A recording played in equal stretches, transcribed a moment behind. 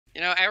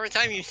You know, every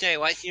time you say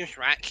let's use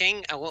Rat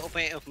King, a little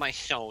bit of my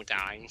soul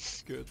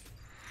dies. Good.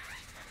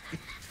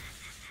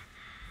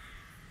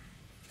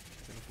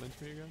 Gonna flinch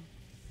me again?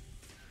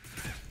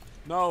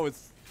 No,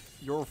 it's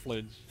your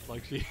flinch.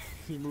 Like she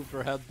moved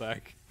her head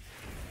back.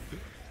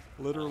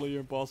 Literally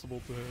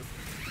impossible to hit.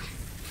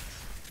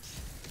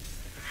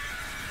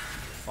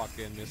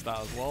 Fucking missed that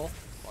as well.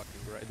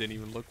 Fucking great. Didn't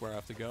even look where I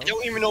have to go. I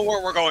don't even know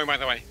where we're going, by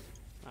the way.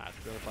 Ah, it's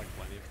good. Like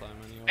plenty of time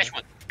anyway. Next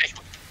one. Next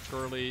one.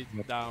 Curly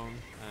down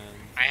and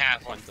I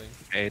have something.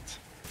 8.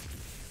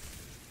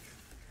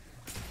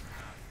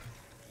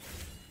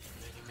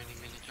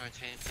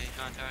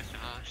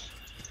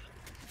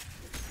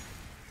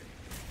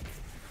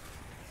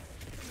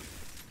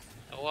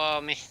 Hello,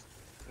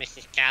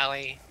 Mrs.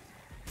 Callie.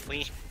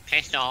 Please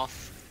piss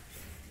off.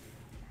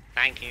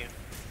 Thank you.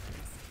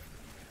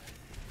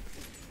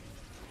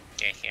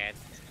 Dickhead.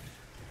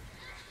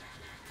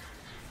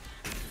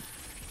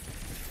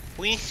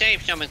 Please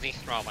save some of these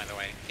throw, by the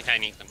way, because I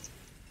need them.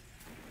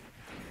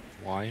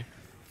 Why?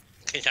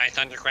 Because I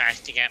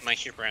Thundercrash to get my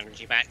super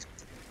energy back.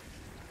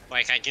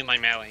 Like I do my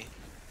melee.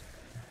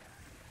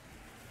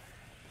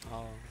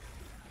 Oh.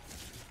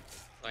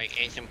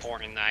 Like, it's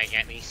important that I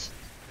get these.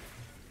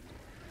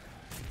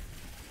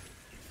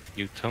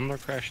 You Thunder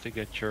Crash to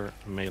get your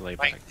melee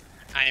Like, back.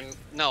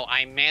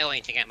 I melee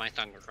to get my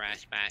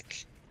Thundercrash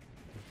back.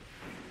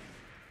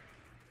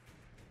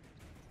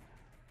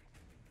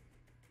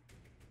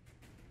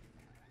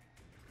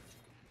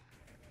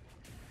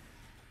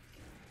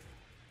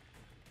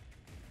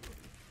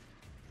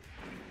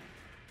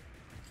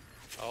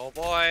 Oh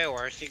boy,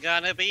 where's he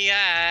gonna be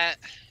at?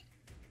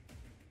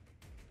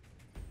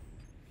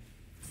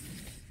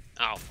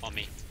 Oh, on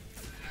me.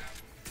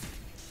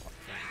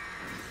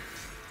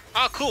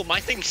 Oh cool, my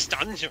thing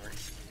stuns her.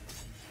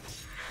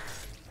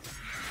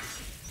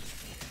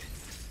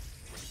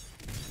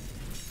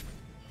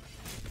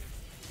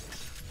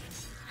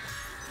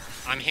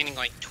 I'm hitting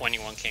like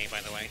 21k by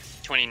the way.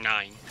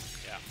 29.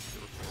 Yeah,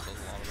 does a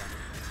lot of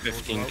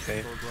damage.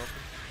 15k.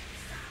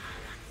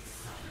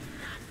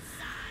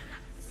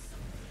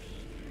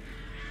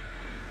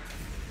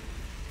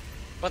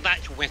 But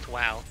that's with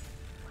WoW.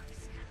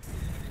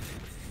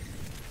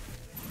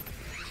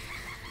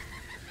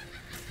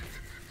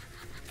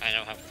 I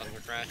don't have Thunder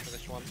Crash for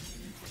this one.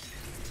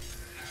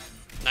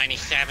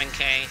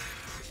 97k.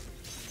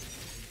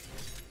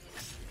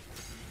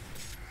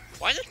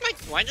 Why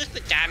does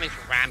the damage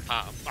ramp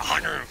up?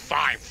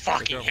 105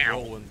 fucking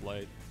hell. Whirlwind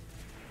blade.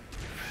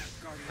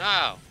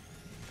 Oh,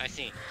 I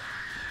see.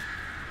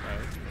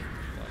 Right.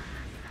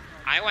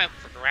 I went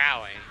for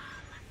Growly.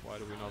 Why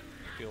do we not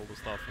kill the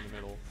stuff in the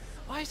middle?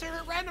 Why is there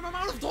a random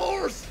amount of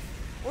doors?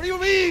 What do you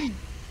mean?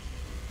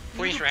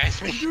 Please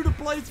rest me. Do the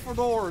plates for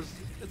doors.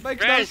 It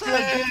makes no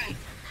sense.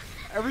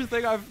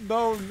 Everything I've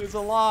known is a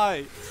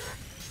lie.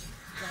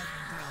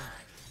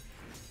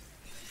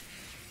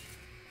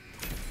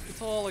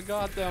 It's all a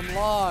goddamn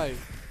lie.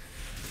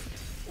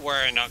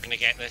 We're not gonna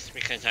get this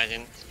because I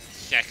didn't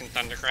second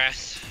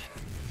Thundercrash.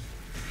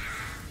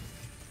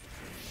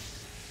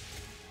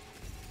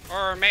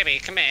 Or maybe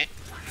commit.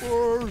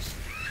 Worse.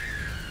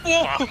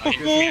 Whoa! This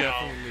is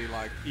definitely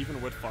like,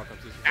 even with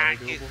fuck-ups, this is very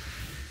doable.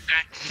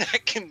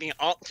 That can be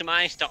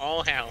optimized to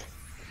all hell.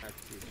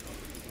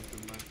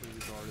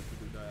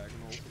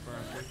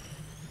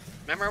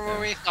 Remember when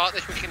we thought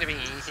this was gonna be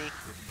easy?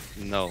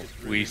 No,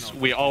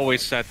 we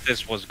always said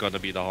this was gonna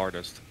be the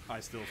hardest. I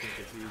still think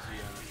it's easy and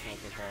it's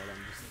not that hard.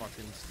 I'm just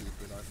fucking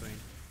stupid, I think.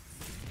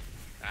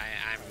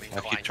 I'm Like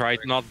inclined you tried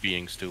to not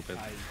being stupid.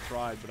 I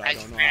tried, but I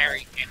That's don't know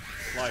very how. good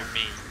for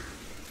me.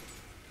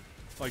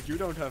 Like, you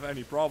don't have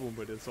any problem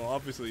with it, so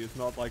obviously it's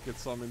not like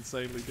it's some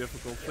insanely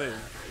difficult thing.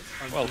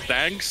 Well,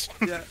 thanks.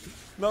 Yeah,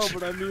 no,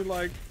 but I mean,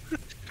 like,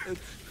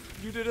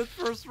 you did it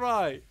first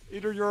try.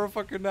 Either you're a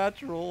fucking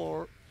natural,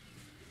 or...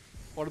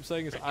 What I'm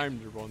saying is I'm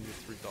the one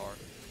that's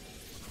retarded.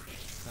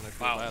 And I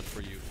feel bad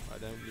for you. I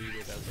don't need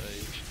it as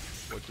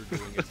a... What you're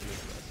doing is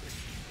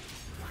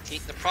impressive. See,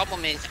 the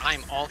problem is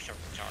I'm also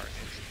retarded.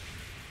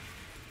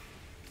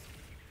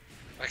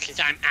 Because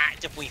I'm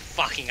actively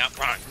fucking up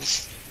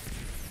runs.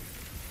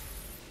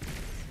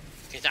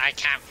 Because I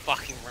can't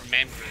fucking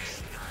remember.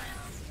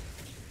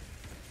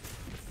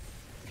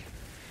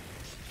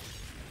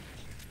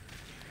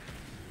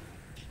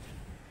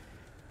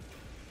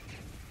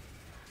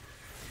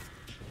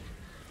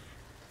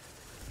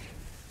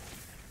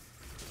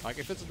 Like,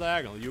 if it's a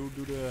diagonal, you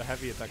do the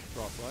heavy attack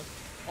across, right?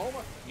 Oh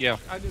my... Yeah.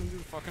 I didn't do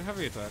the fucking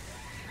heavy attack.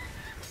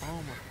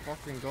 Oh my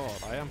fucking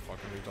god, I am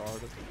fucking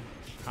retarded.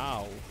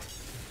 How?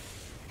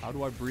 How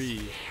do I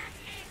breathe?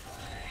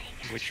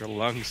 With your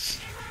lungs.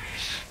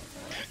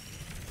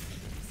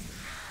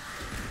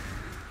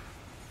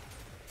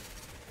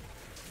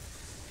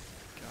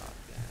 God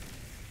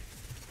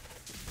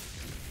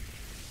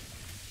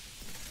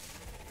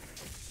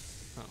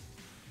damn. Oh.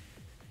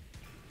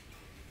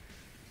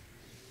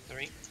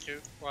 3,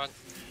 2, 1.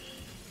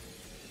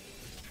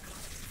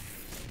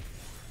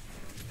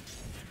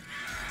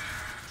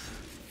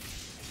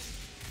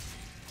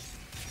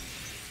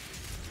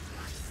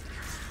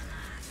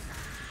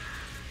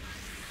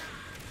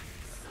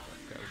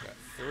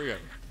 we go.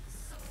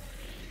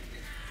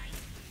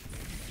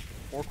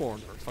 4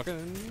 corners.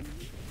 Fucking.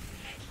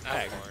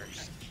 Of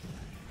course.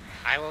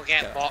 I will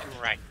get bottom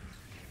right.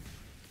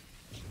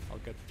 I'll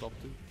get the top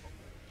 2.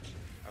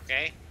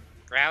 Okay.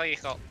 Growly, you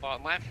got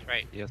bottom left.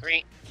 Right. Yes.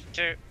 3,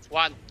 2,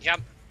 1,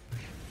 jump.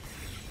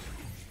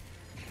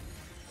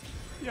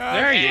 Yeah,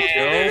 There you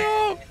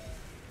go.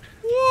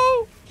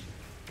 Woo!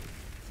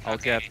 I'll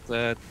get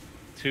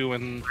 2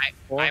 and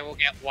 4. I will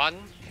get 1.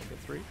 I'll get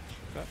 3.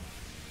 Okay.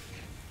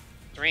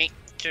 3,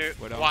 2,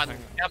 Wait, 1, hang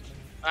on. jump.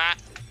 Ah.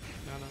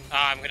 No, no. Oh,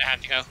 I'm gonna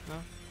have to go.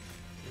 No.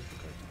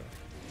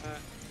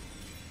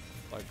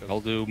 Like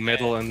I'll do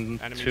middle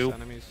and enemies, 2.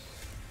 Enemies.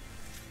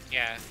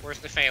 Yeah, where's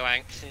the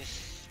phalanx?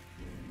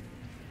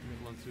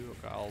 Middle and 2.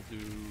 Okay, I'll do.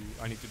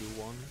 I need to do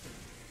 1.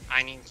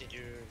 I need to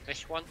do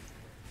this one.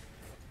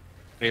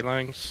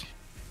 Phalanx.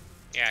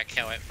 Yeah,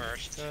 kill it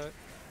first.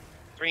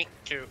 3,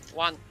 2,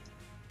 1.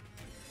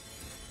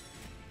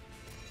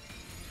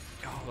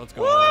 Oh, let's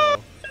go.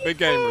 Big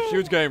gamers,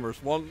 huge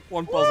gamers. One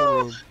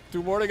puzzle room.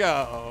 2 more to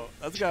go.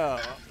 Let's go.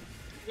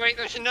 Wait,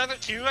 there's another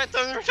 2? I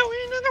thought there was only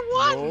another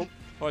 1! Nope.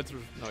 Oh, it's,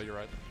 no, you're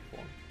right.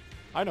 1.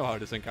 I know how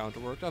this encounter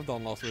worked. I've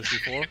done Lost Witch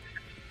before.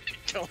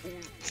 Don't.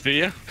 Do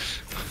ya?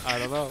 I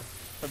don't know.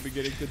 I'm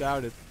beginning to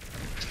doubt it.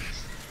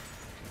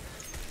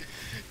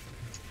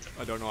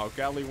 I don't know how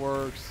Cali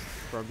works.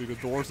 Probably the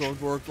doors don't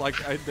work like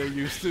they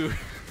used to.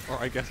 Or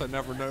I guess I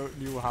never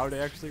knew how they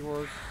actually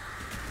work.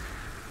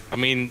 I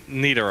mean,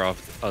 neither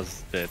of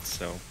us did,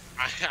 so.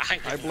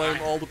 I blame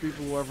all the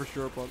people who ever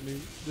sure about me.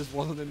 This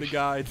wasn't in the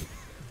guide.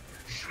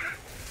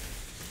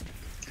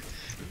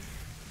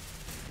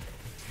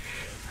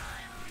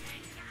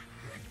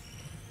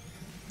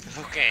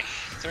 Okay,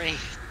 3,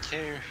 2,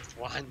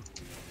 1.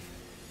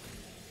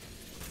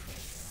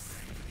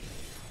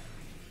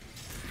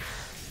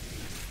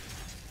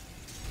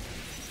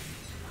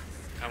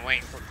 I'm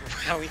waiting for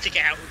Growly to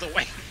get out of the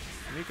way.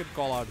 And you could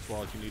call out as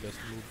well if you need us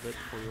to move a bit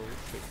for your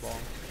big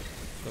bomb.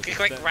 Okay,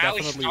 quick,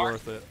 Growly definitely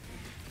starts. worth it.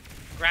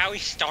 Growly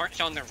starts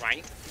on the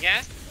right,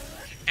 yeah?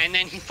 And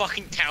then he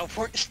fucking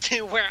teleports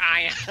to where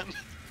I am.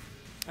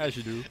 As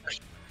you do.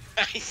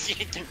 I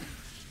see him.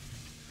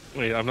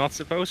 Wait, I'm not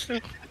supposed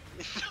to?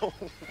 No.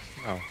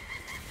 Oh.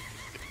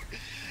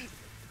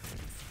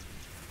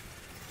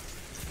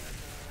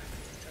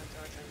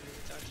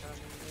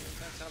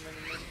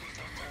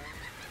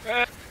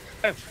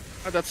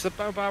 That's the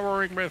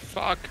powering rift,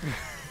 fuck.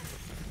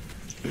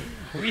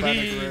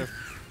 Panic rift.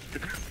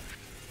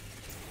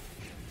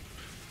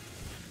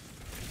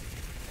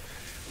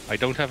 I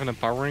don't have an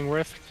empowering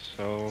rift,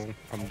 so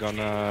I'm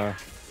gonna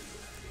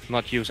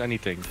not use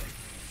anything.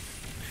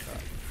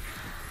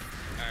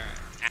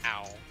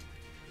 Ow.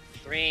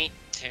 3,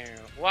 2,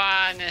 1.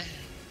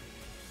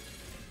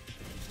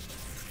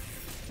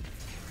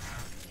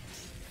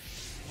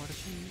 Why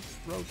does he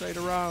rotate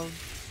around?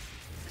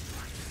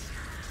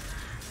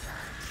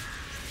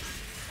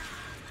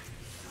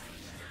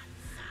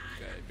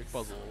 Okay, big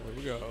puzzle. Here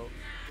we go.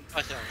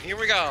 Awesome. Here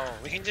we go.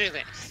 We can do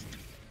this.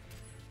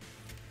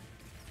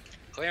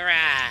 Clear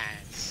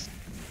eyes.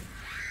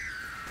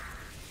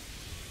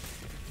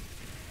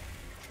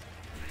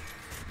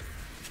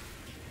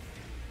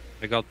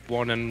 I got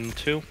 1 and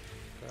 2.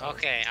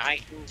 Okay, I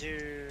can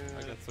do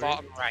I got 3.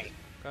 bottom right.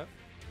 Okay.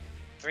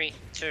 3,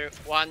 2,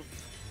 1.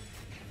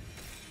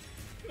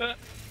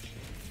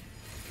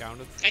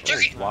 Counted. I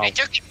took it. Wow. I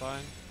took it.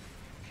 Fine.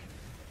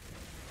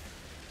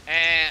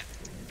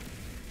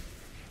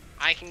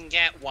 I can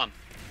get 1.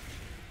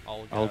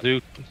 I'll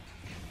do.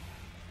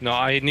 No,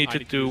 I need to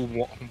do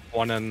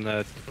 1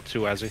 and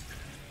 2 as he.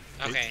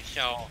 Okay,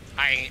 so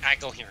I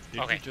go here.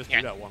 Did Okay, you just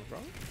yeah. do that one, bro?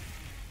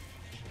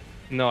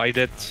 No, I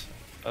did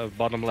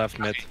bottom left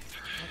mid. Okay.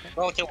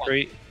 Go to 1.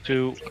 3,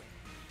 2.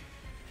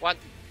 1.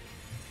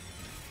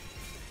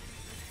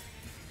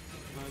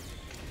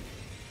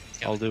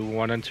 Nice. I'll do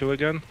 1 and 2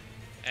 again.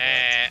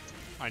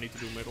 I need to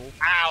do middle,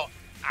 Ow.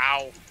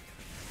 Ow.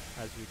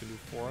 as you can do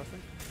 4, I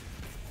think.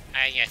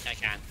 Yes, I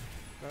can.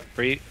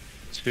 3,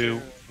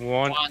 2,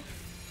 1. 1.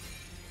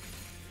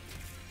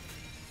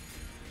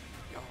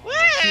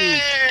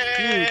 Huge,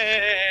 huge.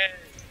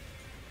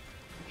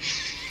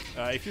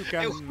 If you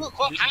can, Look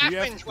what do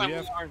happens you when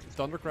have we are...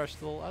 Thunder Crash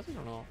still? I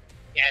don't know.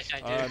 Yes, I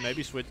do.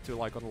 Maybe switch to,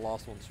 like, on the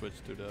last one, switch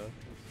to the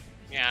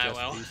Yeah, just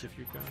well. piece if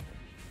you can.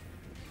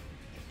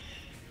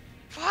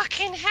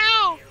 Fucking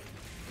hell!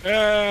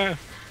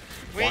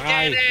 We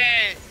Why? did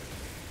it!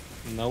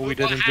 No, we Look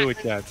what didn't do it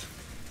happened. yet.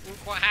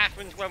 Look what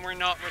happens when we're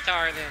not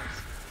retarded.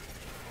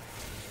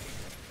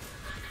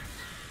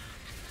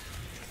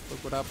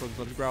 Look what happens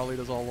when Growly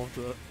does all of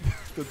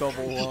the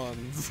double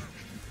ones.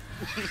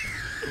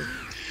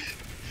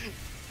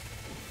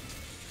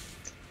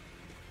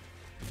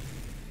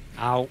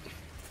 Ow.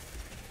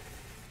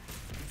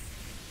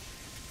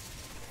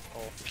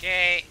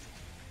 Okay.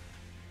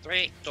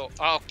 3, 2,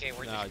 okay,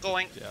 we're Nah, just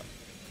going. Yeah.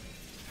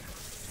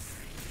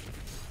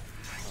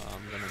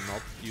 I'm gonna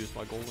not use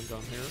my golden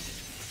gun here.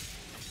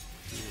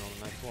 Use it on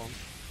the next one.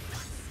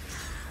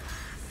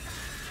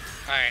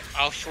 Alright,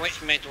 I'll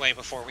switch midway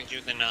before we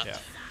do the nut. Yeah.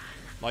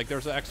 Like,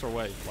 there's an extra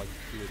way, like,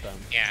 to do it then.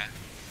 Yeah.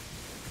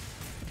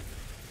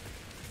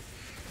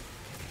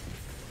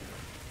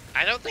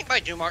 I don't think my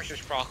Doom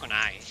Archers proc on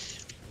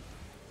ice.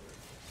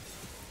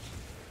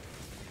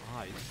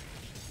 Ice?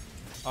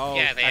 Oh,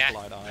 yeah, they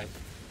Acolyte ice. Like,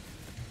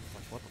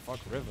 what the fuck,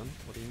 Riven?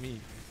 What do you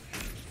mean?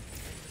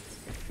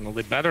 Well,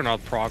 they better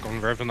not proc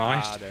on Riven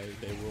ice. Ah, they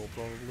will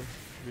probably,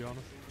 to be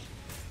honest.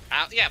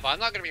 Yeah, but I'm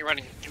not gonna be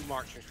running Doom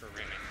Archers for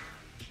Riven.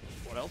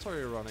 What else are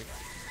you running?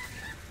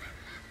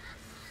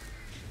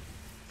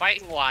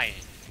 Fighting Lion.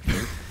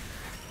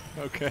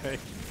 Okay.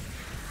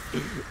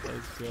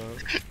 Let's go.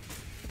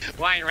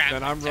 Lion Rat.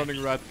 Then I'm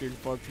running Rat King,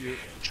 fuck you.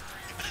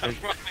 I'm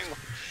running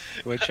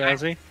Which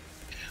Azzy?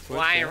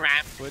 Lion yeah.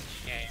 Rat. Switch.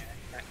 Yeah.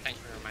 Thanks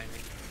for reminding me.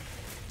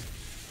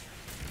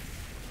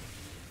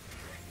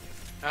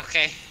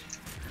 Okay.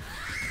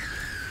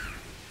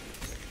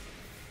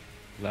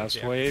 Last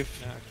Yeah. wave.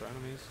 Yeah, extra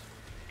enemies.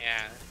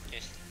 Yeah,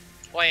 just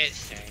play it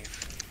safe.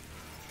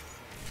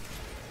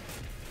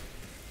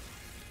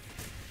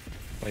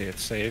 Play it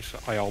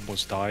safe. I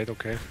almost died,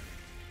 okay.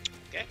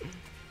 Okay.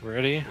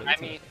 Ready? I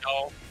mean,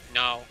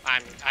 no,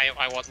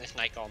 I want this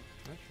night gone.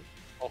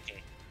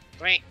 Okay.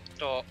 3,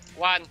 2,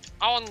 1,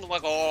 on we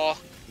go.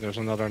 There's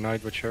another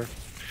Night Witcher.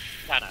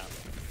 Shut up.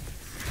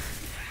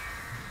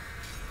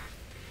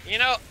 You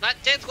know, that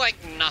did like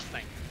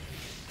nothing.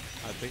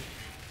 I think.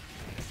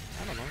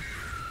 I don't know.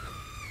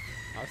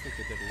 I think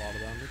it did a lot of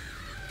damage.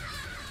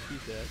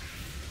 He's dead.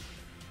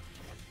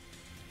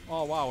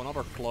 Oh wow,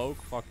 another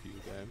cloak. Fuck you,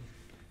 game.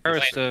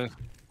 Where's Wait. the...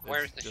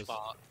 Where's the just,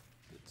 spot?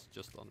 It's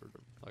just under the...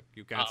 Like,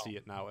 you can't Oh. see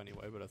it now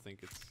anyway, but I think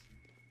it's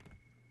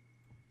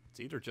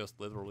either just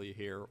literally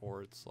here,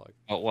 or it's like...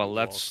 Oh, well,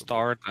 let's possible.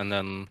 start and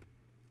then...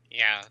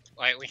 Yeah,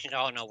 like we should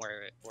all know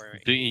where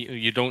it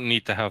You don't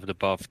need to have the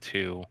buff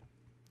to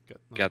No.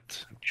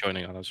 get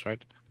joining others,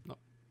 right? No.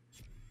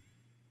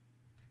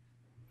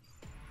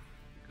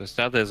 Because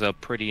that is a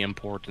pretty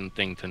important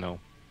thing to know.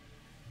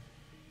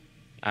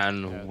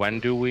 And Yeah,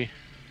 when do we?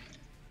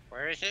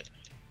 Where is it?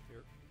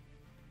 Here.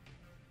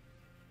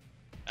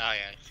 Oh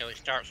yeah, so it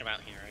starts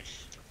about here.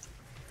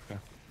 So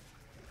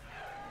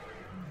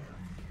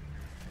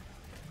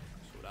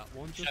that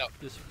one just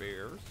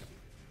disappears.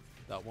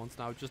 That one's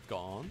now just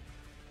gone.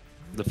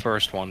 The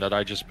first one that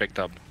I just picked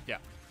up. Yeah.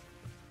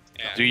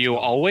 Yeah. Do you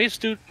always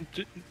do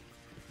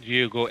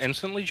you go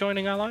instantly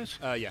joining allies?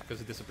 Yeah,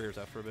 because it disappears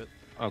after a bit.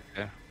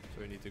 Okay.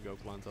 So we need to go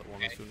cleanse that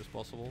one as soon as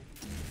possible.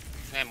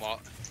 Then what?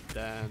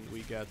 Then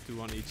we get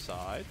 2 on each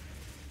side.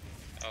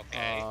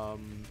 Okay.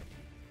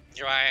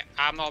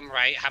 I'm on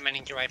right. How many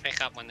do I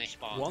pick up when they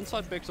spawn? One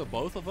side picks up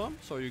both of them,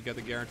 so you get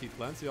a guaranteed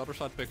cleanse. The other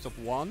side picks up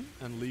one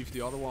and leaves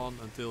the other one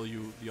until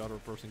the other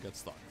person gets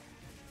stuck.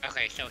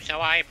 Okay, so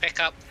shall I pick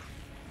up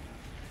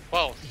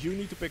both? You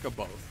need to pick up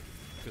both,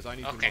 because I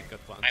need to not get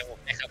cleansed. I will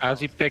pick up As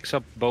he both. picks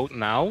up both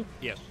now,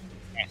 Yes.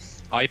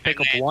 Yes. I pick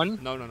And up then- one.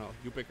 No.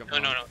 You pick up No,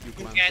 one. no. You You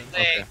cleanse get him. the...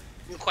 Okay.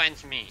 You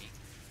cleanse me.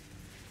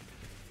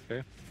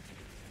 Okay.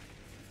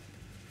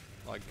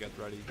 Like, get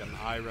ready, get an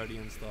eye ready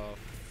and stuff.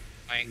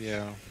 Like,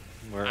 Yeah.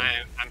 Where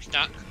I'm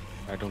stuck.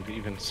 I don't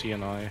even see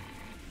an eye.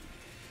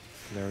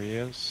 There he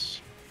is.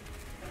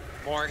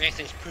 Morgeth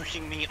is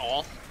pushing me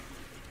off.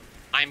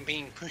 I'm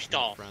being pushed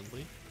off.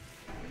 Friendly.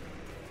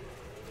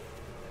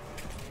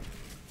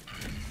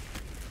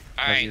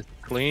 Alright,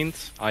 Cleaned.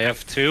 I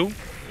have 2.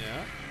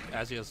 Yeah.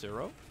 As he has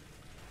 0.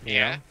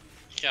 yeah.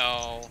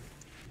 So...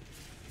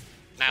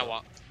 Now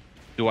what?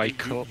 Do I You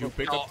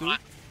pick up 2?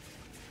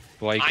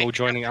 do I go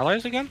joining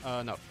allies again?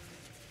 No.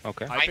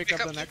 Okay. I pick up pick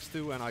the up next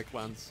 2 and I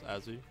cleanse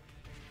Azzy.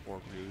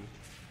 Or you.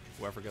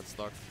 Whoever gets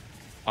stuck.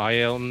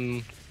 Eye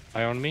on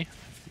me.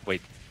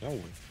 Wait.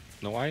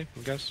 No eye.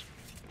 I guess.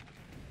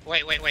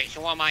 Wait,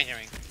 so what am I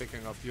doing?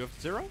 Picking up. You have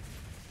 0?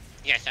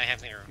 Yes, I have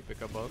 0. You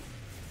pick up both.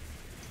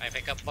 I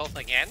pick up both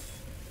again?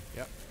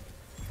 Yep.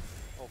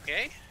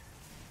 Okay.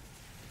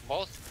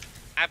 Both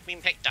have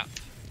been picked up.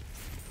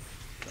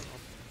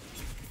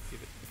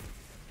 Keep it.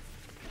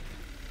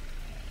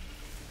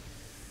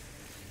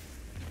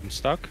 I'm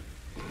stuck.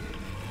 Yeah.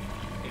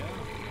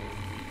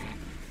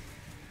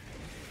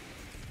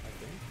 I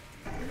think.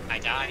 I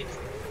died.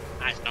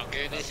 That's not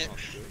good, is it? Not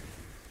good.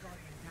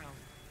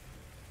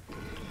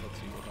 Let's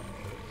see what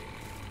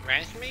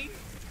happens. Res me,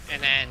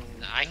 and then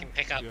I can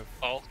pick up You have-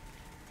 both.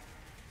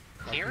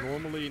 Like, Here?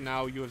 normally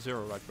now you have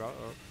 0, right, bro?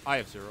 I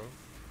have 0.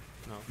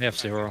 No. I have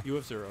 0. You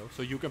have 0,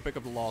 so you can pick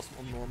up the last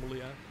one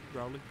normally,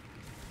 Rowley.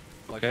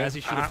 Like, Okay. as he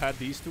should have had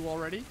these 2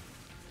 already,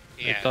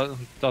 Yeah. It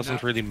doesn't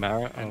Now- really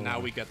matter. and Oh. now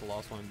we get the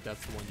last one,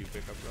 that's the one you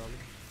pick up, Rowley.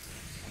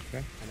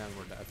 Okay. And then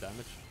we're at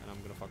damage, and I'm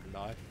gonna fucking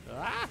die.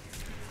 Ah!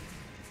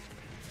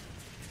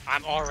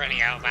 I'm already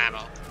out of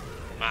ammo.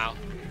 Wow.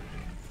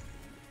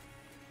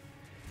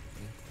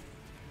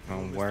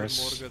 Where's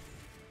Morgeth.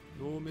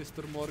 No,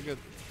 Mr. Morgeth.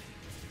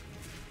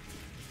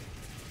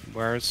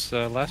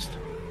 Last?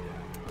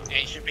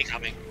 It should be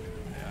coming.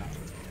 Yeah.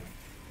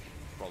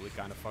 Probably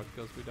kind of fucked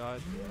because we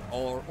died.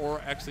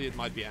 Or actually it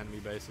might be enemy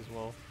base as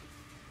well.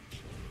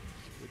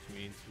 Which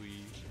means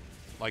we...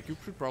 Like, you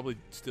should probably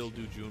still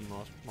do June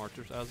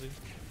Martyrs, Azzy.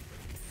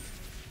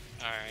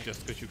 Alright.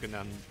 Just because you can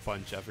then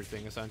punch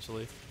everything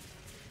essentially.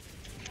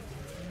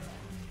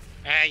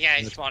 Yeah,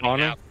 it's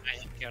spawning out. I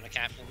didn't kill the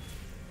captain.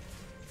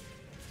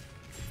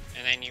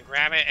 And then you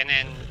grab it, and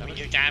then we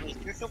do damage to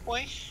your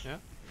boys. Yeah.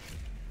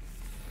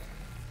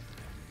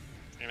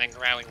 And then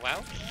growling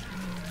well.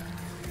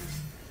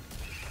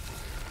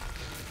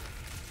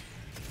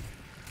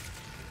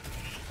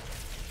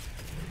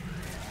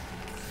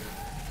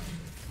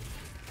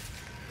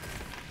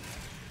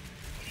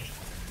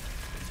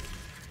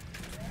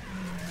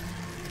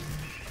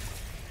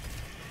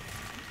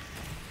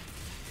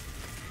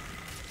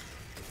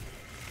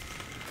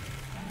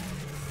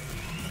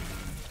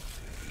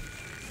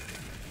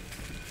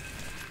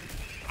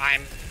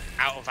 I'm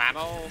out of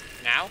ammo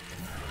now.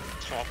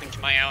 Swapping to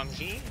my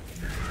LMG.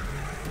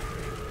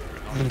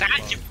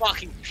 That's a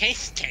fucking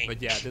piss take.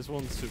 But yeah, this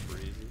one's super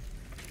easy.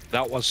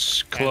 That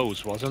was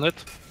close, wasn't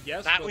it?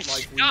 Yes, that but was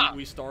like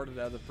we started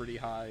at a pretty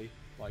high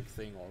like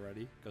thing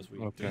already because we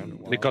did it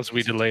well. Because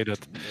we delayed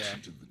it. Yeah.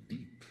 Yeah.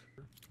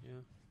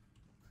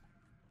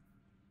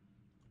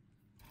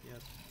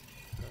 Yes.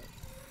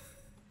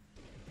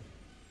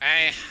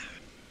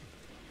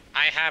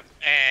 I have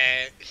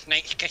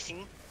snakes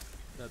kissing.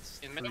 That's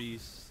in 3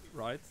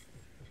 right.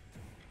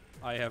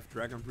 I have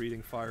dragon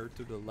breathing fire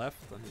to the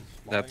left and he's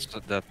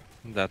flying.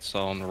 That's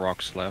on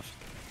rocks left.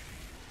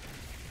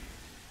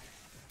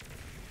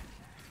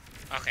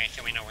 Okay,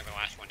 so we know where the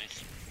last one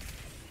is.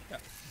 Yeah.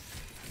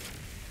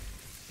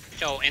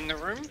 So in the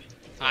room,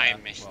 Yeah, I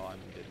missed. Well, I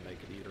didn't make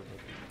it either, but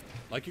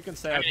like you can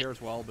stay out here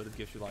as well, but it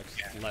gives you like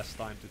less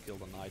time to kill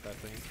the knight, I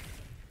think.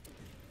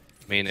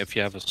 I mean, if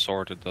you have a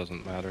sword, it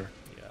doesn't matter.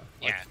 Yeah.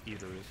 Like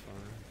either is fine.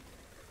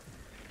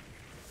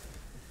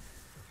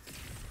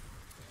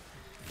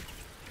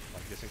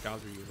 Like this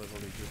encounter, you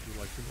literally just do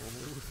like the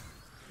normal route.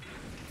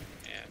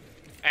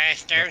 Yeah.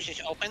 Stairs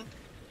is open.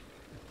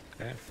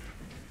 Okay.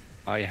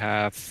 I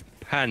have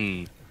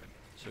pen.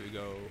 So you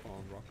go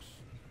on rocks.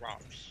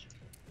 Rocks.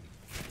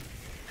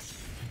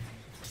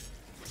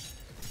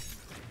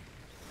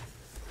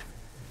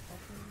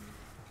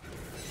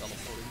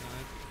 Teleporting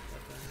knight.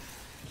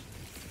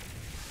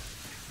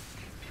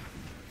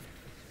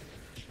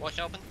 What's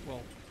open?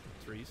 Well,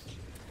 trees.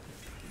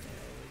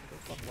 Go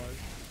clockwise.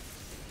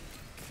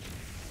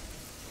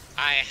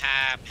 I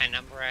have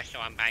penumbra, so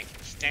I'm back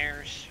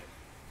stairs.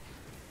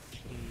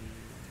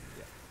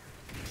 Yeah.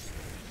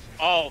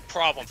 Oh,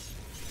 problem.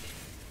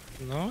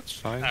 No, it's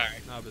fine.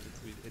 Alright. No, but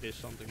it is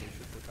something we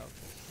should look out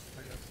for,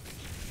 I guess.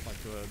 Like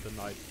the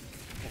knight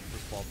of the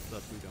spot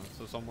that we don't.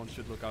 So someone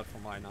should look out for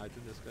my knight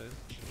in this case.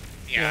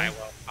 Yeah, I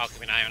will. I'll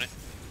keep an eye on it.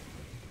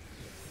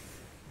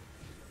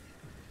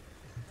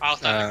 I'll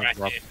start the rest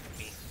of it.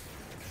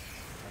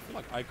 I feel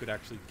like I could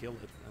actually kill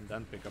it and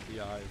then pick up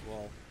the eye as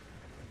well.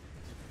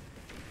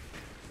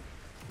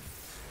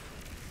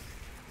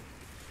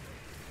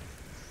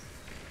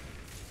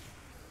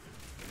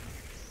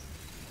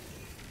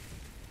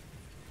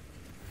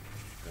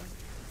 Okay.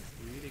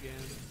 Read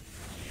again.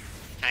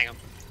 Hang on.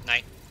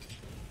 Night.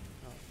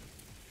 Oh.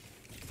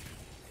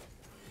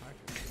 I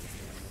can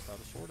without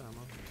a sword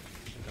ammo. I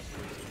think that's the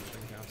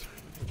thing out.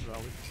 It's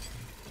rally.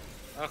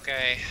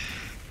 Okay.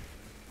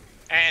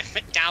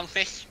 Down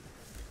fish.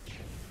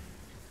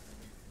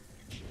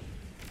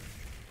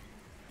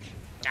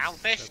 Down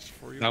fish?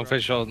 Down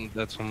fish,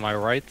 that's on my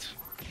right.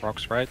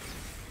 Rocks right.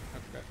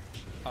 Okay.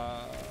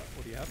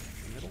 What do you have?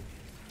 In the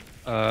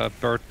middle?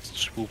 Bird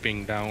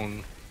swooping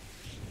down.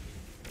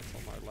 That's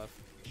on my left.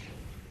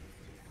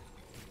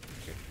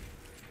 Okay.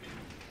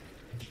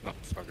 Oh,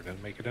 fuck, I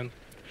didn't make it in.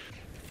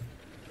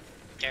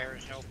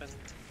 Stairs open.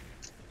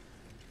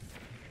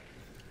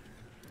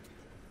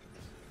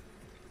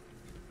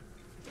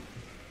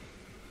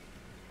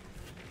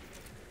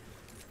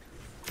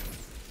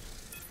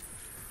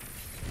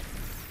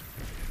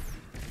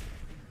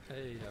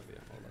 Hey, heavy.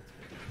 Oh, that's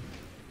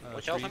good.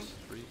 What's open?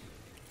 Trees.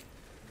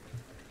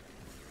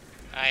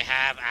 I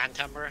have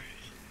Antumber.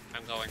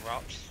 I'm going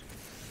rocks.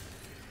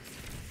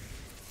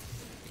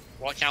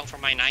 Watch out for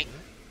my knight.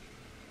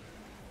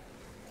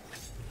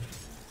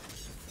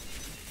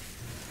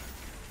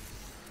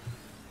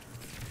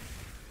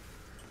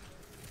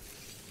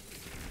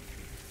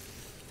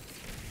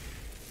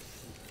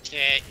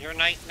 Your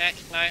knight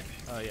next, knight?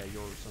 Yeah,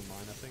 yours and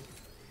mine, I think.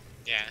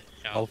 Yeah,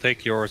 so I'll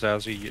take yours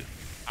as you,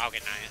 I'll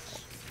get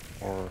knights.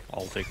 or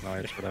I'll take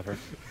knights, whatever.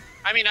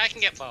 I mean, I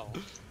can get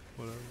both.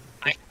 Whatever.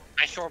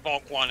 I shore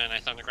bulk one and I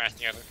thundercrash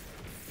the other.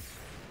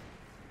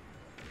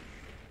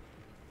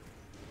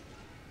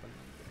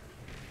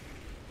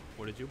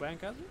 What did you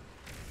bank as it?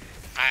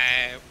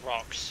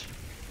 Rocks.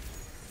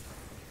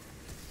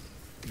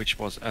 Which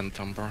was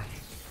Entumber.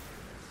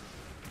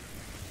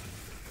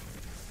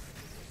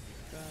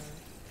 Okay.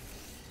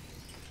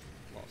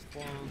 Last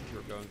one.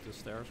 You're going to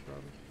stairs,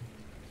 probably.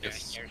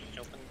 Yes. Stairs is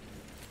open.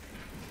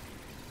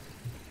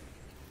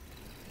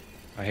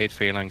 I hate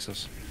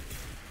phalanxes.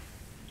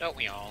 Don't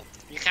we all?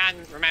 You can,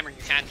 remember, you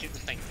can shoot the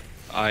thing.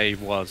 I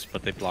was,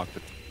 but they blocked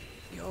it.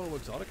 Yo,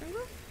 exotic anger?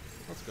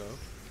 Let's go.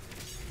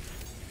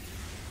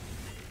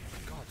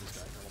 God, this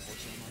guy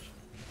teleports so much.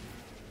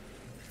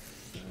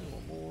 Okay, well,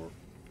 more.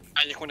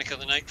 I just want to kill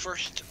the knight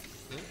first.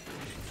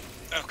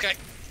 Yeah. Okay.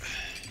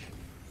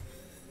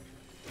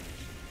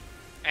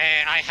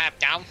 I have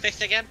down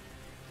fist again.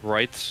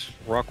 Right,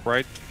 rock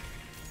right.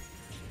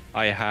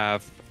 I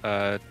have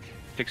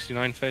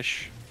 69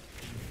 fish.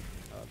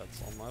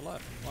 That's on my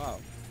left. Wow,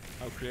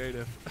 how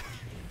creative.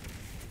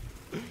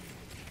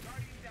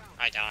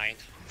 I died.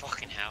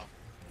 Fucking hell.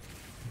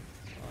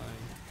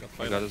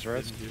 I got his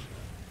res?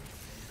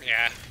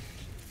 Yeah.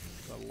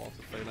 Got lots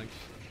of phalanx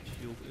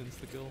shield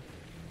insta-kill.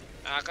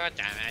 Oh god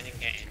damn it, I didn't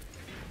get in.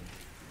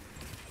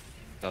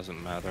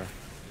 Doesn't matter.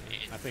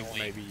 I think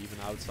maybe even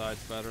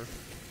outside's better.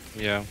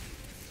 Yeah.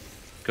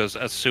 Because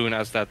as soon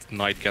as that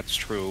knight gets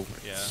through,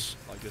 Yeah, it's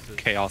like this is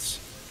chaos.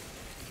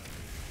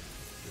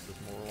 This is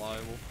more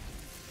reliable.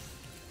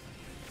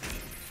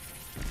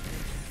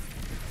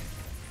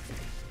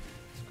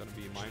 It's gonna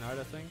be my knight,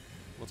 I think.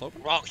 What's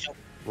open? Rock.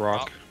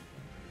 Rock.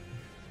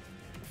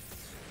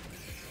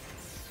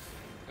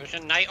 There's a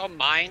knight on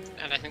mine,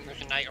 and I think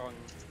there's a knight on...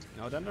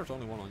 No, then there's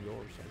only one on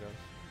yours, I guess.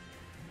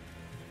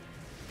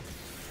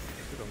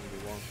 Should only be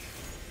one.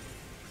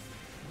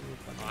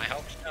 Oh, I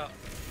hope so.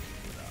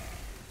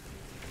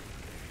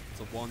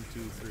 So 1, 2,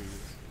 3.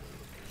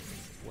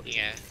 What is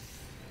Yeah. it?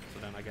 So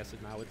then I guess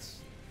now it's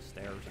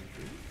stairs and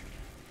 3.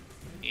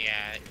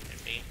 Yeah, it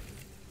could be.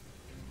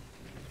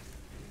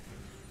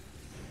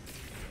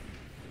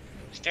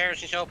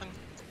 Stairs is open.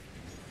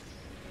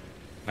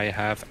 I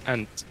have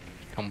Ant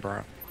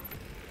Cumbra.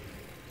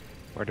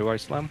 Where do I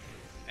slam?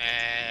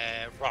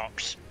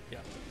 Rocks. Yeah.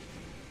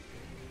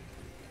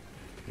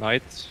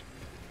 Knight.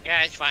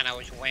 Yeah, it's fine. I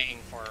was waiting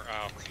for.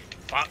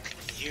 Fuck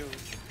you,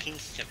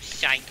 piece of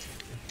shite,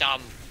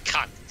 dumb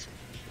cunt.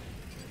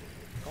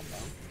 Calm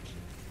down.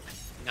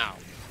 No.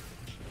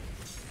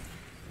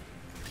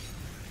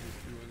 He's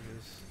doing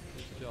his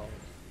job.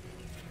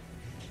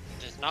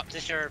 Does not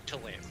deserve to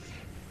live.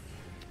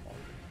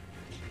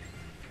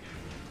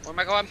 Where am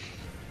I going?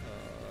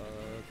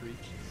 3. And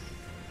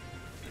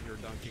you're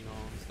dunking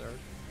on stairs.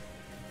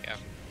 Yeah.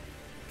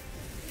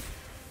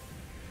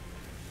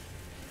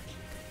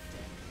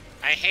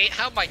 I hate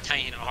how my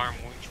Titan arm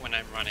works when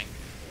I'm running.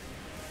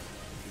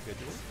 You good,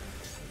 Jules?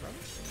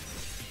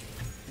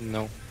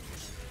 No.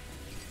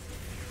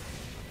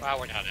 Well,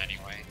 we're done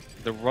anyway.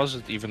 There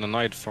wasn't even a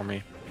knight for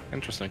me.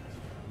 Interesting.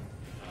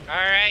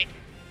 Alright.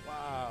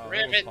 Wow.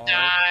 Riven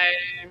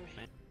time!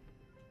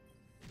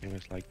 It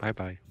was like, bye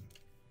bye.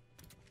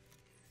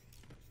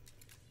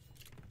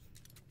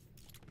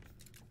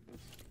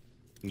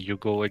 You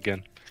go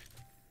again.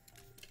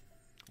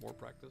 More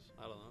practice?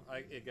 I don't know.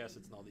 I guess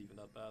it's not even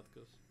that bad,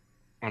 because...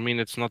 I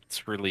mean, it's not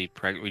really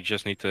we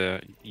just need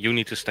to... You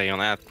need to stay on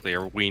ad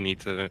clear. We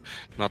need to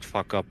not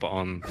fuck up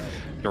on...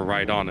 You're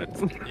right on it.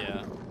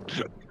 Yeah.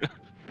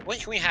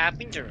 Which we have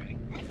been doing.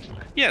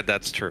 Yeah,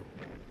 that's true.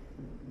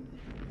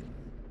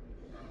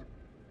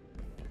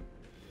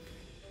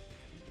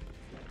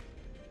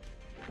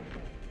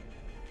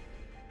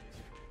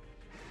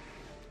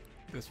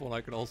 This one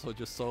I can also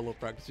just solo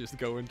practice, just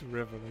go into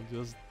Riven and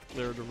just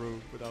clear the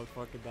room without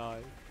fucking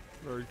dying.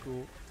 Very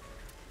cool.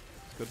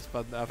 Could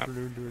spend the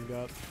afternoon doing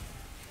that.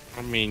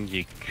 I mean,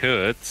 you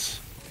could.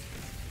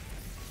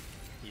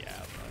 Yeah,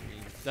 I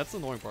mean, that's the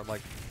annoying part.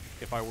 Like,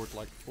 if I were to,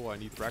 like, oh, I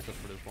need practice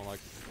for this one,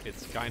 like,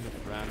 it's kind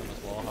of random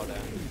as well how the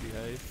enemies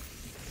behave.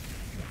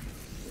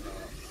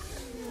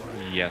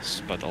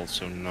 Yes, but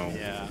also no.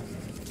 Yeah.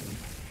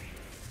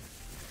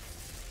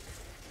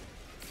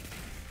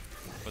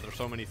 But there's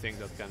so many things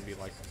that can be,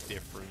 like,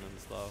 different and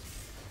stuff.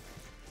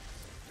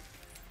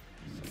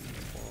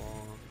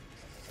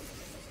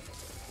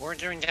 We're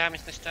doing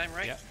damage this time,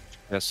 right? Yeah.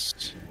 Yes.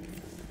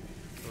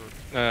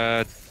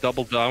 Sure.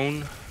 Double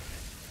down.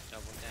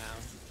 Double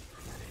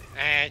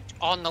down.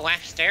 On the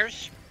left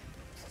stairs.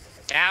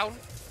 Down.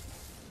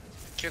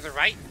 To the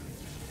right.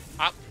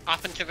 Up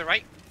and to the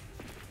right.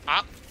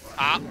 Up.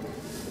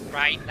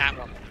 Right, that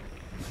one.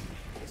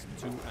 It's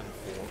 2 and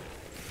 4.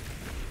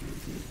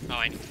 Oh,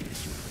 I need to.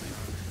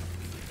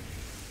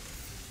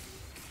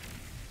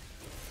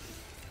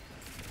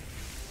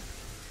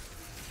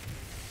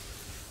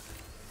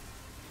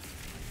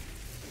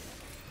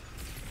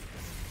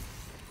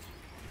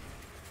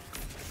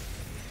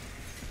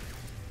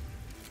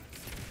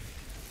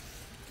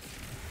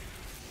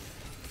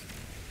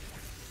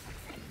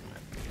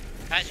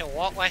 That's a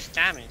lot less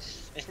damage,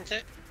 isn't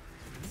it?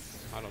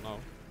 I don't know.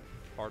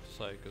 Hard to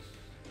say, because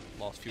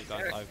last few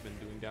times I've been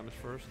doing damage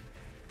first.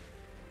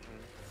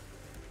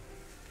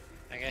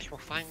 I guess we'll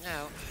find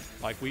out.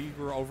 Like, we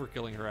were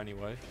overkilling her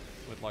anyway,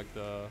 with like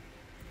the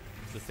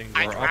thing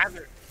I'd we're up.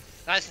 rather.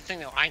 That's the thing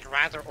though. I'd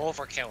rather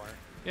overkill her.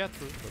 Yeah,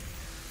 true. But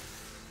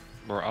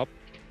We're up.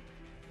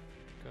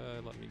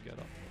 okay, let me get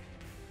up.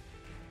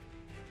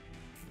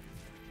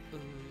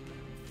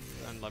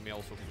 And let me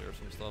also clear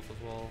some stuff as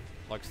well.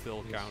 Like,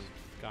 still count,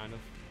 kind of.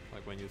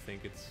 Like when you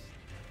think it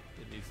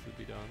needs to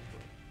be done.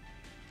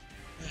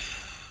 But...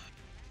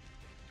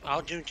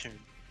 I'll do 2.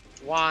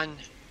 1.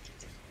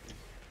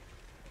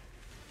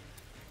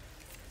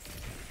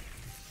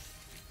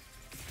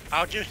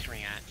 I'll do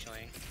 3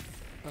 actually.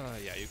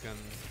 Yeah, you can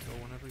go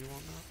whenever you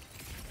want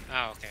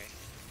now. Oh, okay.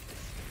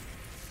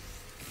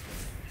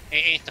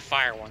 It ain't the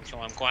fire one, so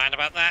I'm glad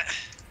about that.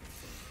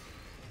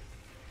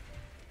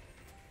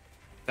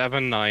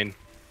 7-9.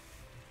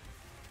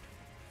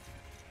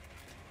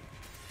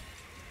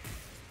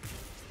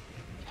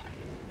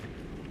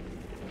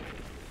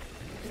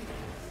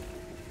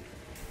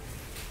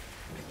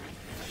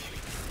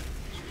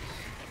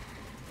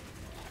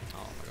 Oh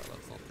my god,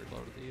 that's not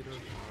reloaded either.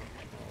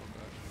 Oh,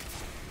 okay.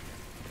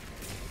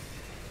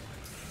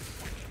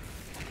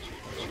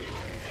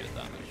 Shit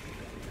damage.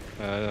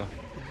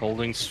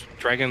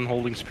 Dragon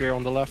holding spear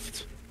on the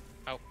left.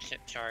 Oh, shit,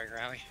 sorry,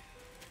 Growly.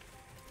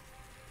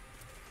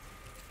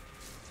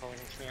 Holding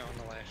spear on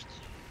the left.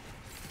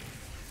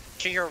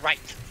 To your right.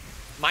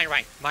 My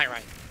right, my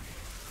right.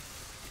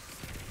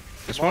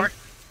 This More? one?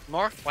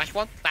 More? Last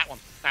one? That one.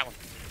 That one.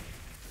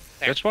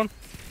 There. This one?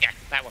 Yeah,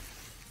 that one.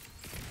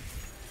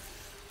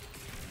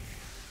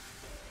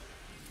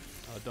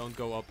 Don't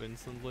go up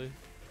instantly.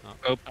 No.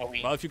 Oh, Oh,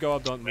 wait. Well, if you go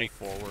up, don't move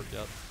forward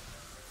yet.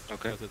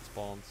 okay. Because it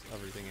spawns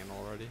everything in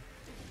already.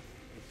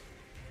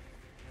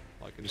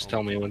 Like Just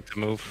tell me when to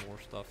move.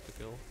 More stuff to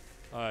kill.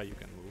 You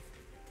can move.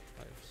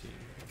 I've seen.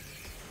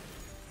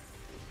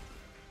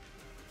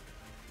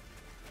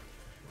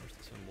 Where's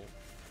the symbol?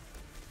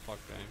 Fuck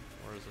game.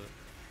 Where is it?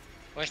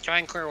 Let's try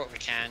and clear what we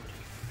can.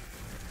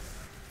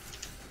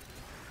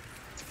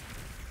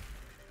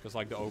 Because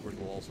like the ogre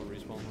will also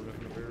respawn when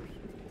Riven appears.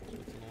 So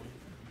it's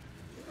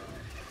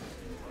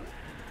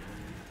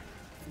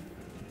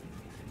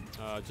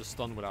annoying. Just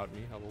stun without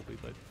me. I will be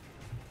late.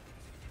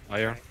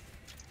 Fire.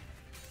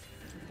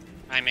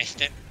 I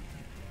missed it.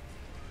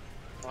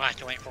 We'll have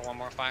to wait for one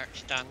more fire.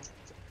 Stun.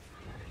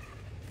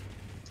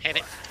 Hit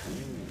it.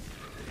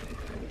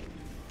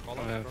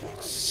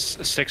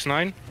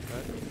 6-9. Okay.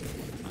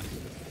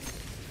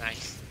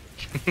 Nice.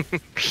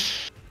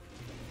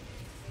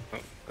 Oh,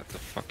 that's a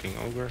fucking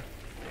ogre.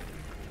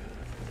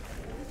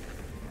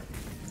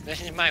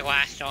 This is my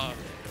last shot.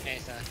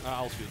 Is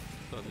I'll shoot.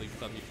 Let me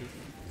shoot.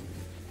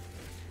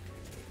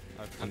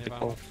 I have plenty of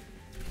Antical. ammo.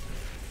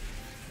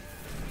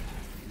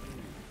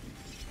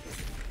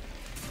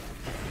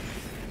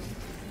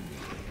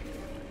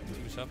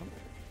 Seven.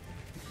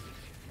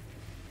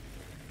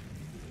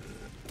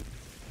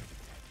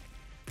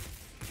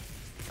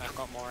 I've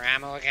got more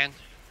ammo again.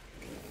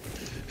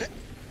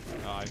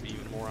 I have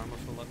even more ammo,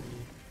 so let me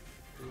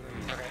do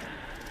it. Okay.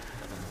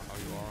 I don't know how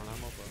you are on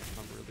ammo, but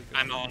I'm really good.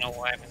 I'm on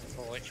 11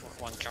 bullets with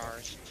one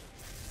charge.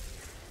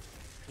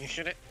 You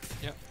shoot it?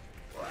 Yep.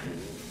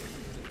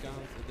 It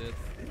counts, it did.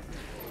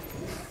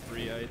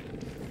 3-8.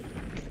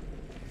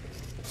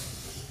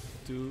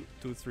 2,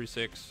 2, 3,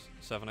 6,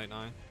 7, 8,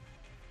 9.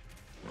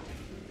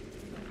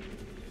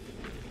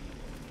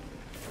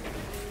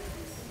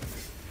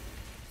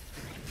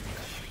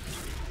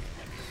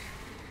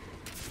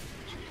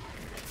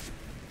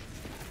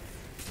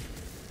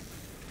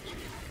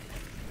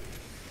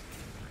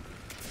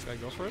 Okay,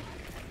 go for it.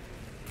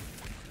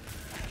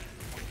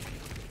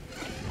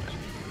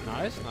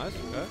 Nice, nice,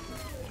 okay.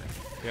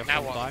 We have Now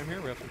some what? time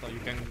here, we have some time. You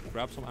can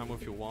grab some ammo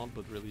if you want,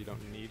 but really you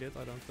don't need it,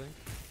 I don't think.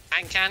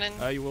 Hand cannon?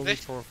 You will need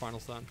This? for a final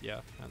stand,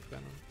 yeah, hand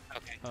cannon.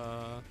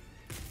 Okay.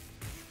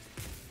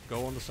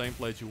 Go on the same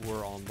plate you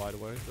were on, by the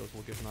way. Those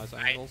will give nice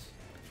angles.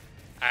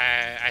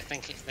 I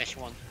think it's this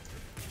one.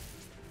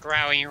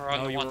 Growling, you're on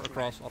No, the you one were to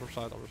across, other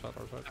side, other side,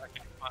 other side.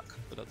 Okay, fuck.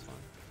 But that's fine.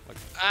 Like,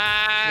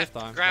 This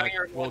this time, Growling, like,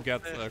 you're we'll one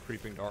get to-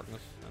 Creeping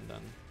Darkness, and then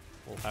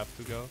we'll have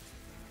to go.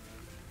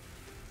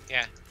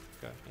 Yeah.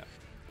 Okay, yeah.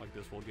 Like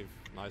this will give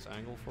nice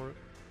angle for it.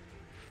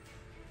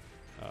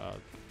 Yeah,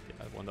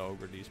 when the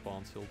ogre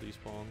despawns, he'll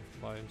despawn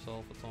by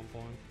himself at some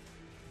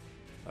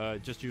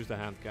point. Just use the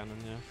hand cannon,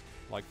 yeah.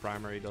 Like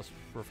primary does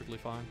perfectly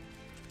fine.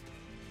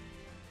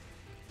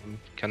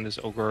 Can this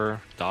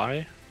ogre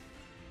die?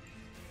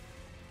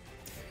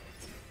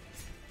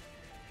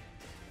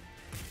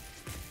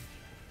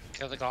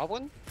 Kill the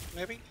goblin?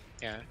 Maybe?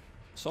 Yeah.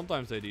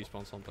 Sometimes they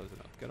despawn, sometimes they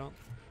don't. Get on.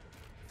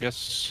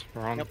 Yes,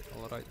 we're on. Yep.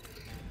 Alright.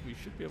 We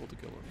should be able to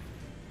kill her.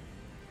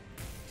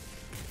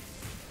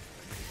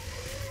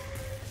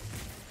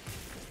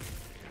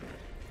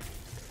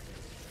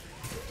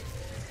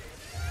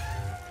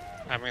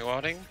 I'm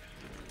reloading.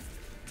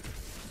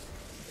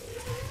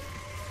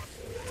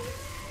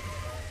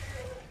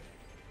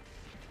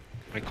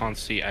 I can't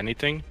see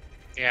anything.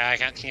 Yeah, I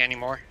can't see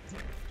anymore.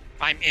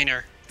 I'm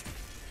inner.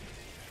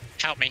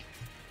 Help me.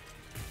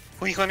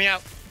 Please let me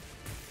out.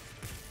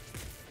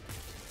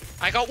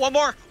 I got one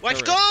more.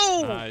 Let's There it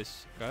is. go!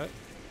 Nice. Okay.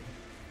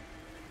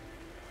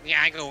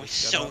 Yeah, I go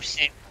so up.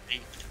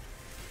 simply.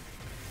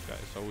 Okay,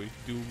 so we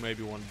do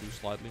maybe want to do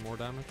slightly more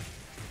damage.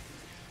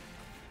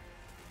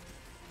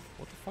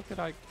 What the fuck did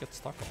I get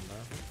stuck on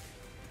there?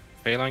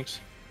 Phalanx.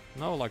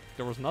 No, like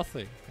there was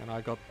nothing, and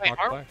I got Wait,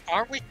 knocked back.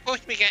 are we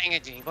supposed to be getting a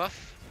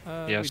debuff?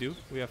 Yes. We do.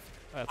 We have.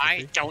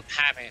 I don't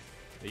have it.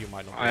 You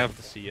might not be I able have-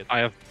 to see it.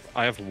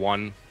 I have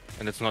one,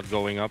 and it's not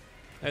going up.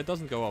 It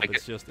doesn't go up. Like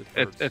It's just it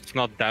hurts. It's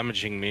not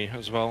damaging me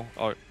as well.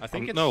 Or I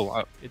think it's,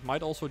 no. it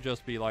might also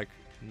just be like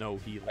no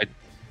healing.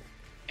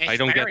 It's I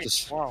don't get very this.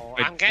 slow.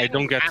 I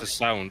don't get the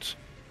sound.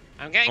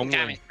 I'm getting normally-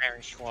 damage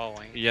very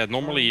slowly. Yeah,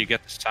 normally you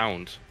get the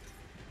sound.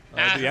 Do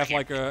you have okay.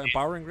 like a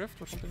empowering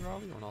rift or something,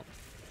 Raleigh, or not?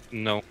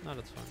 No, No,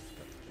 that's fine.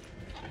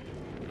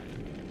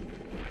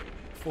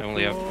 I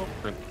only have.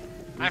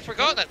 I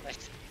forgot that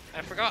this.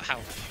 I forgot how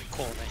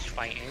cool this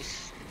fight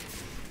is.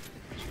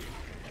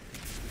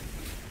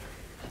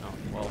 No,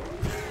 well.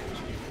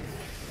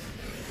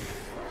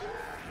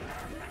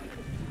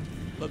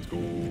 Let's go.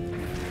 Even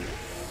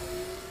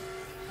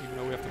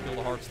though we have to kill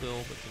the heart still,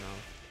 but you know,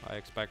 I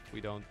expect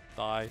we don't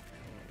die.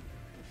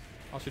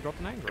 Oh, she dropped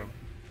an engram.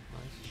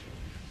 Nice.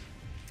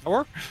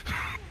 Or?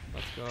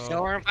 Let's go.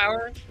 Silver and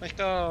power? Let's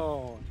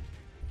go.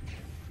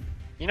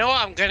 You know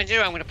what I'm gonna do?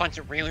 I'm gonna punch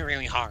it really,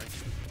 really hard.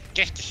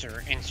 Just to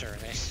insert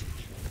this.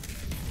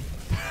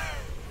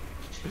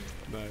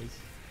 Nice.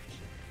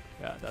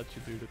 Yeah, that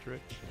should do the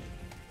trick.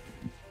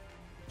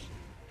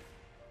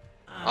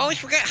 I always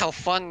forget how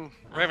fun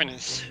Riven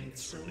is.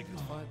 It's really good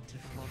fight.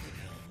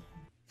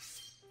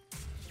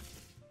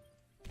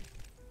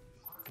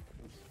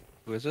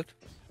 Who is it?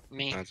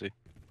 Me. Nancy.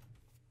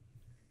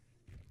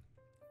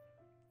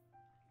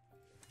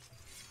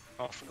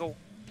 Off we go.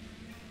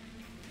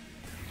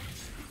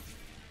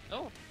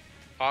 Oh.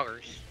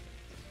 Poggers.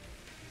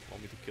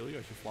 Want me to kill you?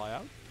 I should fly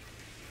out?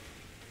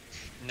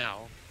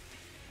 No.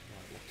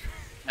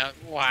 No,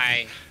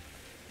 why?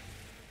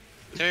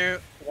 2,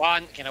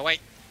 1, can I wait?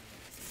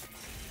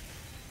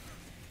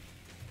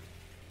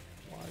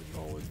 Why is it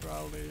always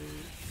Rowley?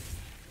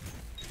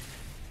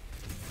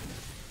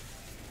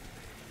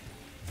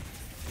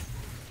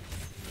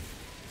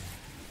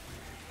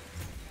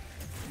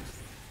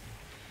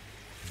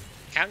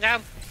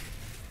 Countdown?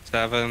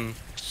 7,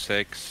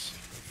 6,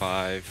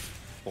 5,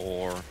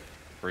 4,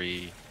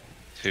 3,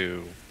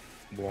 2,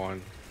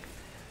 1.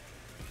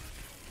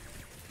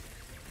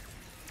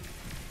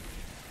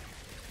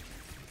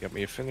 Get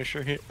me a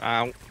finisher here.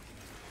 Ow.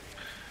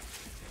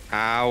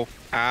 Ow.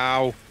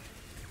 Ow.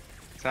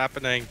 What's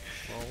happening?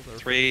 Well, they're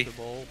 3,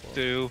 finishable, but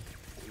 2,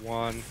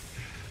 1.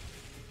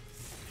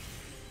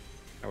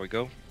 There we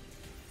go.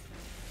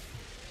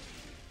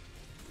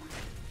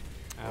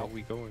 How are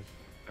we going?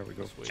 There we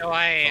go. Sweet. So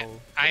I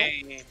So-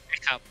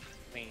 pick up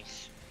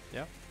these.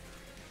 Yeah.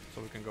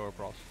 So we can go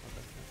across.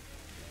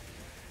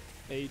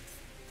 Okay. 8,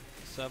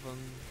 7,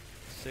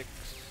 6,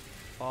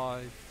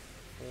 5,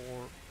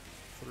 4,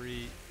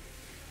 3,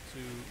 2,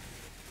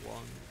 1.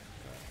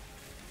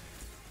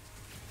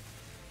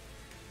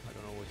 I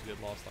don't know what you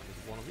did last time. Is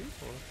it one of these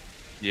or?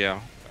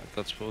 Yeah,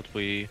 that's what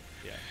we.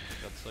 Yeah,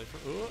 that's safer.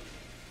 3,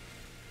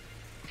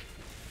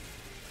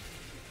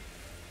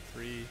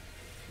 2, 1.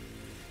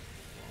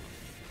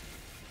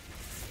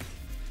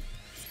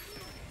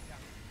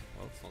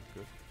 Well, that's not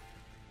good.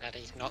 That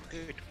is not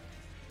good.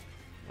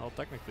 Well,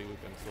 technically we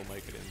can still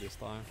make it in this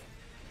time.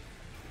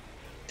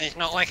 It's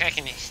not like I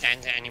can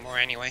extend it anymore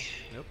anyway.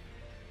 Yep.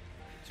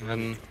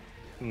 10,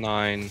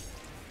 9,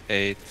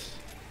 8,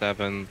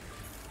 7,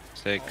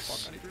 6, Oh,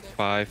 fuck, I need to reload.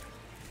 5,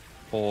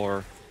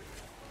 4,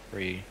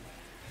 3.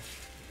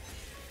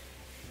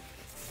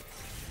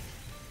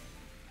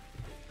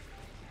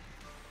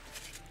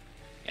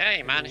 Yeah,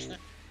 you managed it.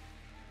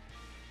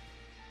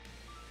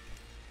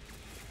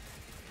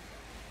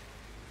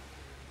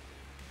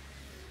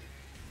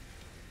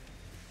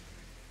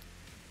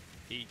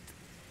 Eight,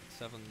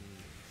 7,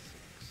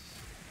 6,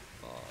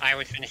 5, I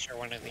would finish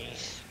one of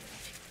these.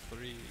 3,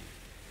 2,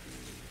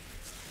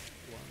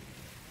 1.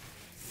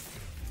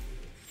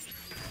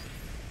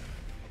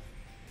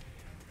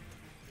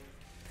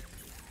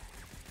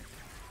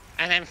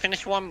 And then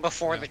finish one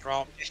before Yeah. the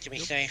drop, just to be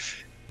Yep.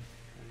 safe.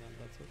 And then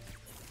that's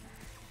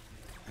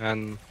it.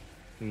 10,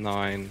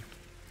 9,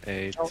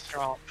 8, Don't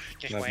drop,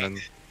 just 7,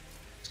 wait.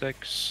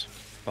 6,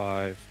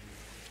 5,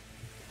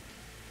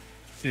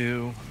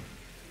 2.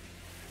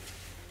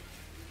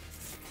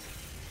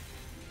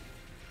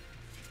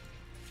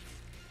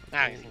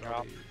 Now you can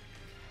drop.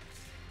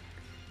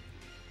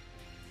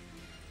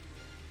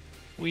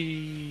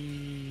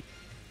 We.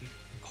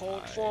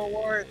 Hold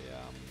forward.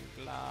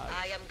 I'm glad.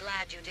 I am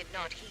glad you did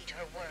not heed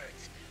her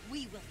words.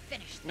 We will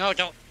finish this. No,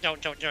 don't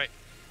do it.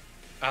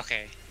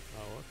 Okay.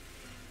 Oh,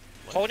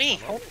 what? Hold E.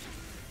 What? Hold.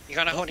 You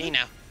gotta hold E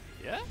now.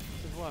 Yeah?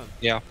 Since when?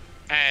 Yeah.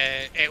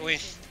 It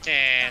was the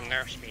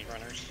nerf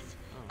speedrunners.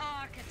 Oh.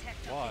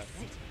 Architect of Why? this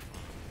city.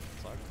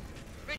 Sucks.